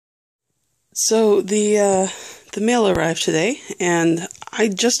So the mail arrived today, and I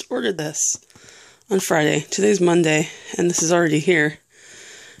just ordered this on Friday. Today's Monday, and this is already here.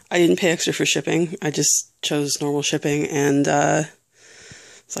 I didn't pay extra for shipping. I just chose normal shipping, and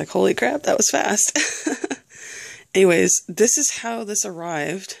it's like, holy crap, that was fast. Anyways, this is how this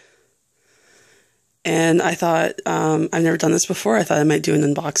arrived. And I thought, I've never done this before. I thought I might do an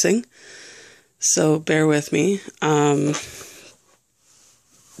unboxing. So bear with me.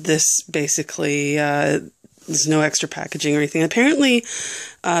 This basically, there's no extra packaging or anything. Apparently,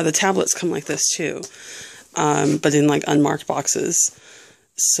 the tablets come like this too, but in like unmarked boxes.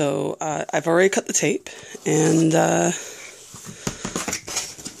 So I've already cut the tape, and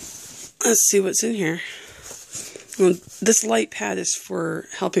let's see what's in here. Well, this light pad is for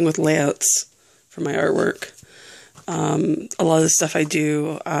helping with layouts for my artwork. A lot of the stuff I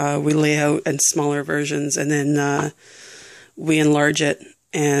do, we lay out in smaller versions, and then we enlarge it,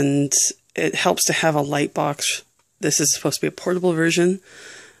 and it helps to have a light box. This is supposed to be a portable version.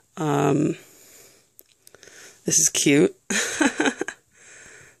 This is cute.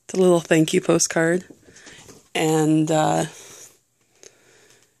 It's a little thank you postcard, and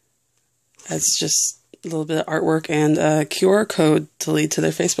it's just a little bit of artwork and a QR code to lead to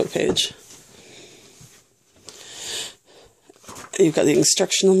their Facebook page. You've got the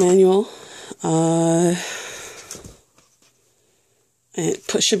instructional manual.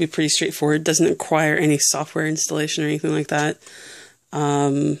 It should be pretty straightforward. It doesn't require any software installation or anything like that.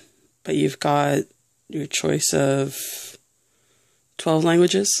 But you've got your choice of 12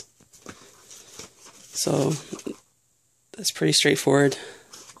 languages. So that's pretty straightforward.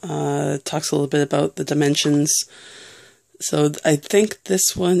 It talks a little bit about the dimensions. So I think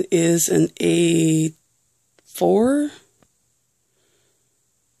this one is an A4.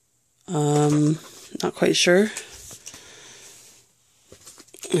 Not quite sure.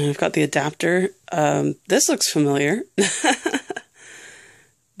 And I've got the adapter. This looks familiar.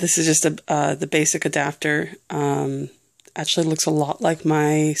 This is just the basic adapter. Actually looks a lot like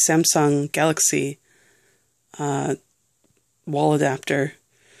my Samsung Galaxy wall adapter.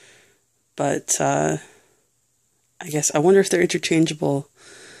 But I guess I wonder if they're interchangeable.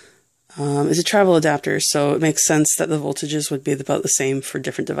 It's a travel adapter, so it makes sense that the voltages would be about the same for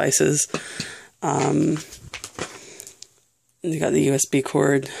different devices. You got the USB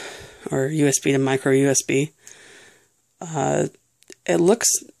cord, or USB to micro USB. It looks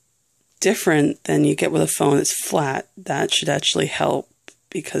different than you get with a phone. It's flat. That should actually help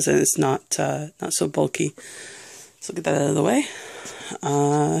because then it's not so bulky. So get that out of the way.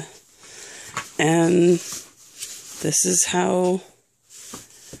 And this is how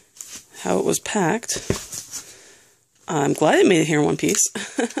it was packed. I'm glad it made it here in one piece.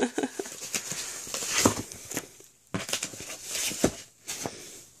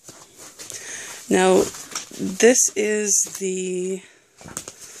 Now, this is the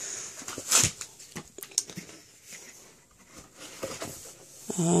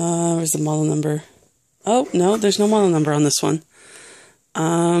where's the model number? Oh, no, there's no model number on this one.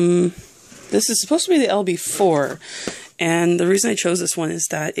 This is supposed to be the LB4, and the reason I chose this one is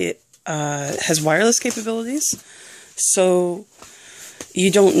that it has wireless capabilities, so you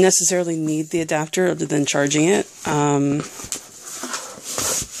don't necessarily need the adapter other than charging it.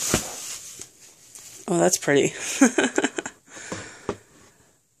 Oh, that's pretty.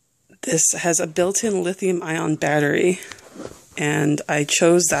 This has a built-in lithium-ion battery, and I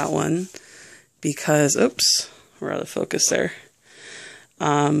chose that one because, oops, we're out of focus there.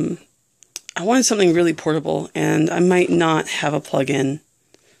 I wanted something really portable, and I might not have a plug-in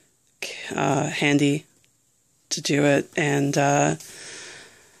handy to do it, and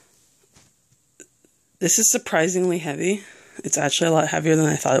this is surprisingly heavy. It's actually a lot heavier than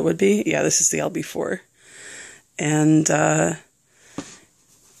I thought it would be. Yeah, this is the LB4. And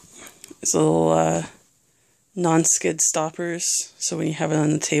it's little non-skid stoppers, so when you have it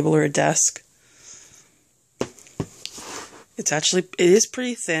on the table or a desk. It is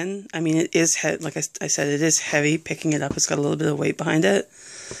pretty thin. I mean, it is like I said, it is heavy. Picking it up, it's got a little bit of weight behind it.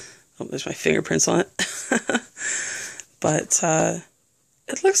 Oh, there's my fingerprints on it. But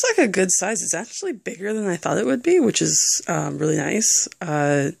it looks like a good size. It's actually bigger than I thought it would be, which is really nice.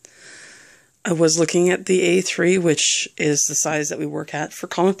 I was looking at the A3, which is the size that we work at for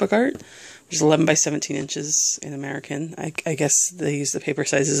comic book art, which is 11 by 17 inches in American. I guess they use the paper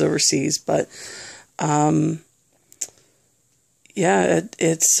sizes overseas, but yeah,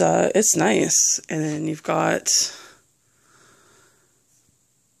 it's nice. And then you've got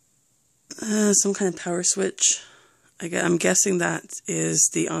some kind of power switch. I'm guessing that is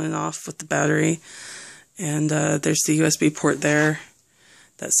the on and off with the battery. And there's the USB port there.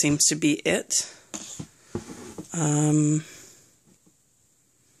 that seems to be it.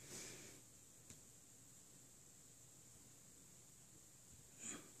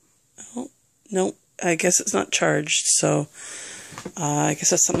 Oh, no, I guess it's not charged, so I guess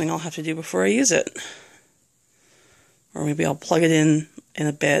that's something I'll have to do before I use it. Or maybe I'll plug it in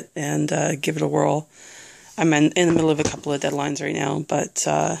a bit and give it a whirl. I'm in the middle of a couple of deadlines right now, but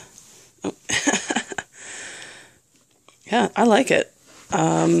oh. Yeah, I like it.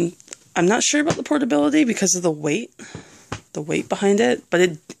 I'm not sure about the portability because of the weight behind it, but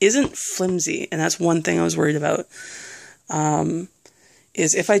it isn't flimsy, and that's one thing I was worried about.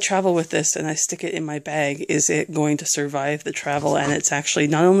 Is if I travel with this and I stick it in my bag, is it going to survive the travel? And it's actually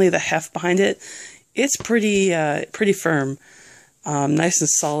not only the heft behind it, it's pretty firm, nice and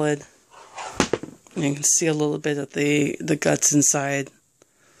solid. And you can see a little bit of the guts inside.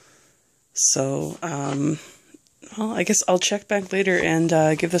 So, well, I guess I'll check back later and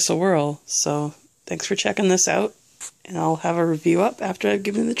give this a whirl. So, thanks for checking this out, and I'll have a review up after I've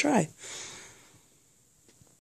given it a try.